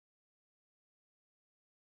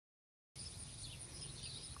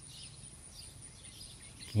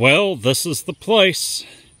Well, this is the place.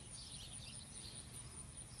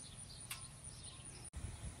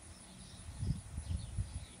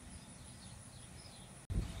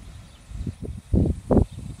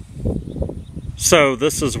 So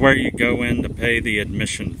this is where you go in to pay the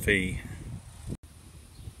admission fee.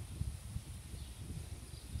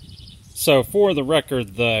 So for the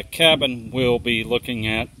record, the cabin we'll be looking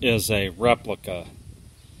at is a replica.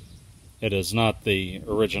 It is not the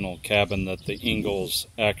original cabin that the Ingalls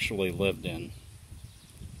actually lived in.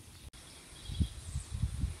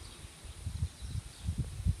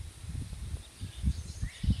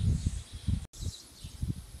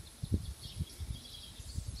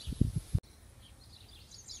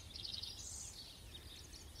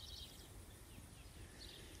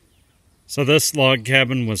 So this log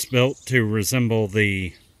cabin was built to resemble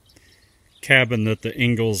the cabin that the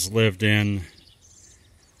Ingalls lived in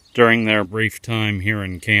during their brief time here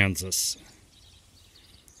in Kansas.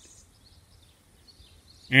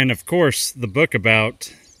 And of course, the book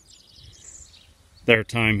about their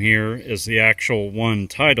time here is the actual one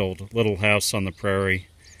titled Little House on the Prairie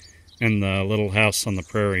in the Little House on the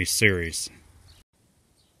Prairie series.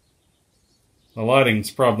 The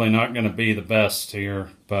lighting's probably not going to be the best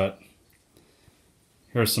here, but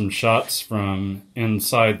here's some shots from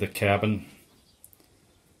inside the cabin.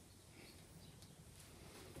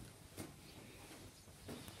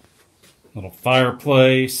 Little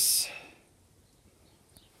fireplace.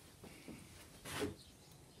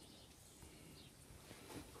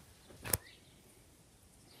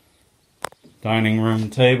 Dining room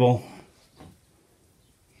table.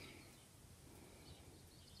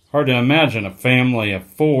 Hard to imagine a family of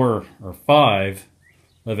 4 or 5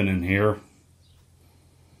 living in here.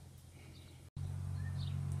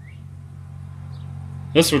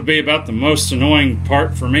 This would be about the most annoying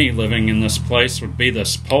part for me living in this place, would be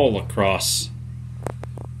this pole across.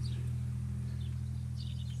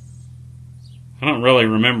 I don't really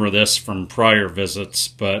remember this from prior visits,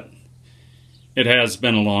 but it has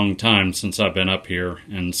been a long time since I've been up here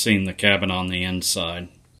and seen the cabin on the inside.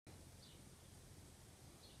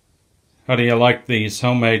 How do you like these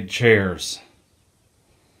homemade chairs?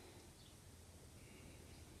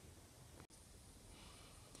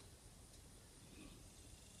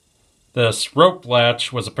 This rope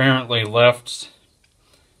latch was apparently left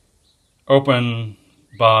open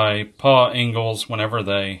by Pa Ingalls whenever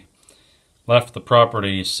they left the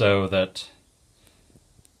property so that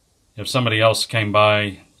if somebody else came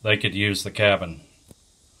by, they could use the cabin.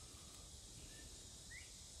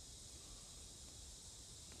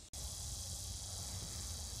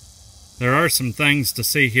 There are some things to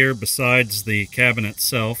see here besides the cabin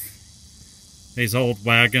itself. These old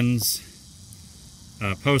wagons,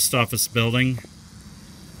 a post office building,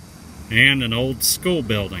 and an old school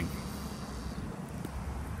building.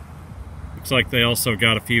 Looks like they also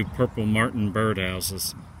got a few purple martin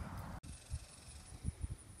birdhouses.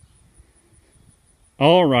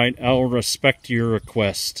 All right, I'll respect your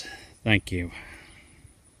request. Thank you.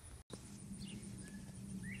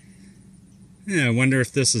 Yeah, I wonder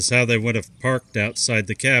if this is how they would have parked outside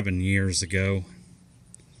the cabin years ago.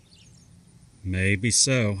 Maybe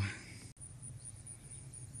so.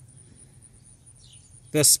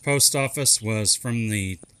 This post office was from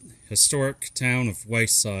the historic town of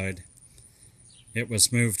Wayside. It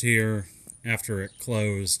was moved here after it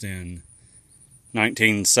closed in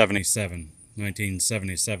 1977.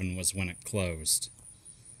 1977 was when it closed.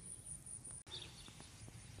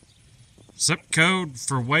 Zip code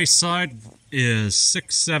for Wayside is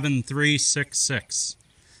 67366.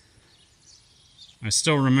 I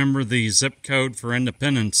still remember the zip code for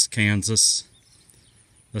Independence, Kansas.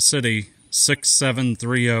 The city,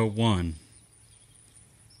 67301.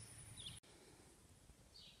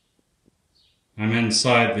 I'm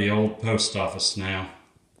inside the old post office now.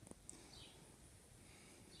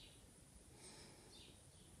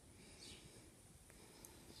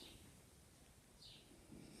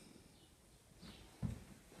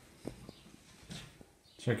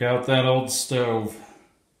 Check out that old stove.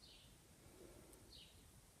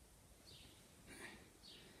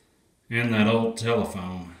 And that old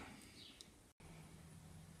telephone.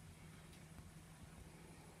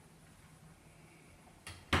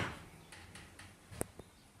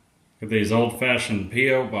 Look at these old-fashioned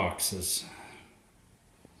P.O. boxes.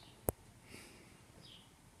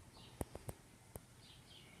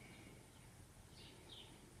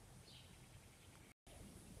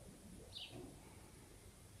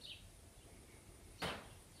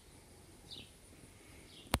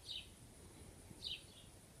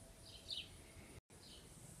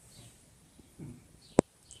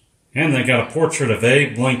 And they got a portrait of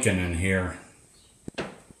Abe Lincoln in here.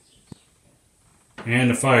 And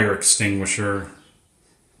a fire extinguisher.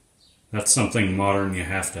 That's something modern you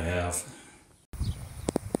have to have.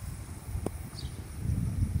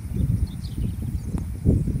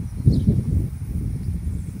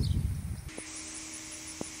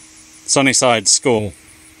 Sunnyside School.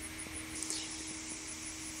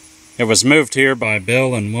 It was moved here by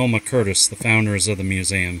Bill and Wilma Curtis, the founders of the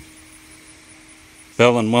museum.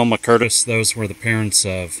 Bill and Wilma Curtis, those were the parents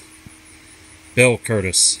of Bill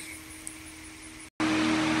Curtis.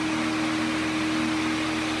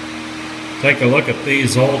 Take a look at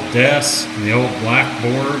these old desks, the old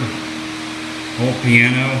blackboard, old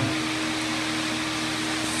piano.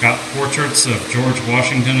 Got portraits of George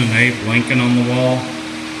Washington and Abe Lincoln on the wall.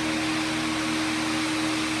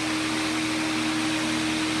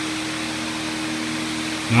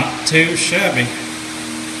 Not too shabby.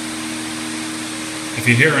 If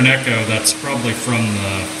you hear an echo, that's probably from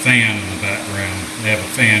the fan in the background. They have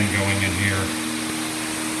a fan going in here.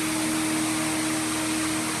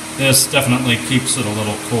 This definitely keeps it a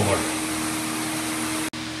little cooler.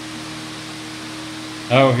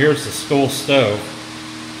 Oh, here's the school stove.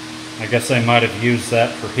 I guess they might have used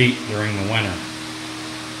that for heat during the winter.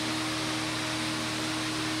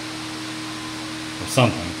 Or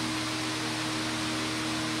something.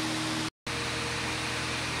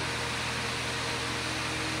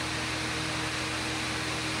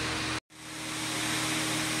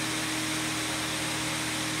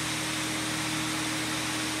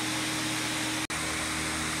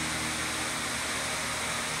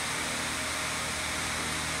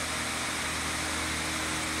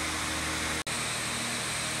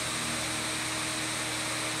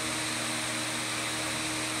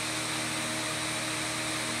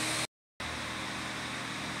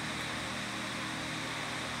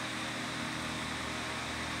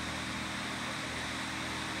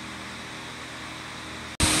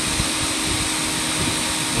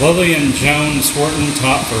 Lily and Joan Swarton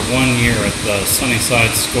taught for 1 year at the Sunnyside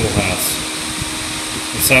Schoolhouse.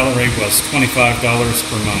 The salary was $25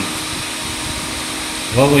 per month.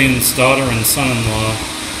 Lillian's daughter and son-in-law,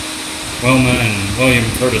 Wilma and William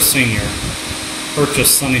Curtis Sr.,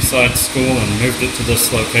 purchased Sunnyside School and moved it to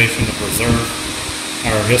this location to preserve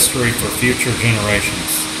our history for future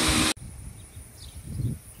generations.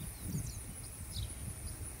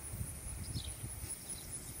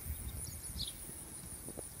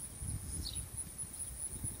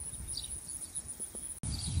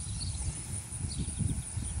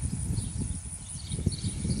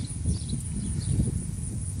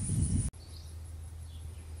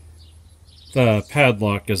 The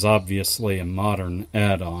padlock is obviously a modern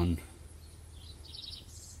add-on.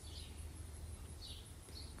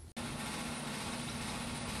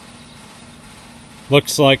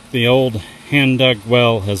 Looks like the old hand-dug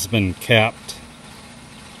well has been capped.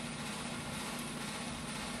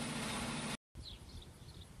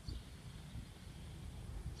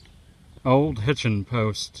 Old hitching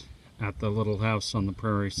post at the little house on the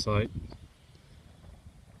Prairie site.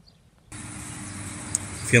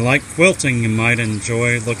 If you like quilting, you might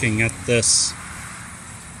enjoy looking at this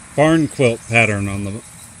barn quilt pattern on the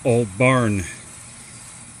old barn.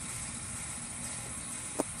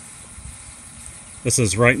 This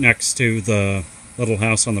is right next to the little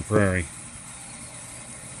house on the prairie.